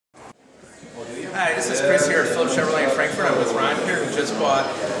Hi, this is Chris here at Phillips Chevrolet in Frankfurt. I'm with Ron here, who just bought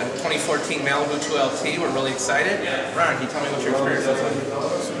a 2014 Malibu 2LT. We're really excited. Ron, can you tell me what your experience was like?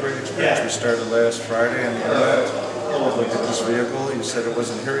 It's a great experience. We started last Friday on the internet. I looked at this vehicle. You said it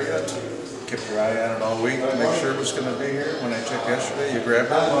wasn't here yet. Kept your eye on it all week to make sure it was going to be here. When I checked yesterday, you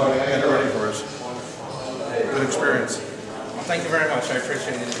grabbed it and had it ready for us. Good experience. Well, thank you very much. I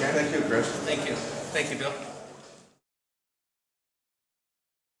appreciate it. Thank you, Chris. Thank you. Thank you, Bill.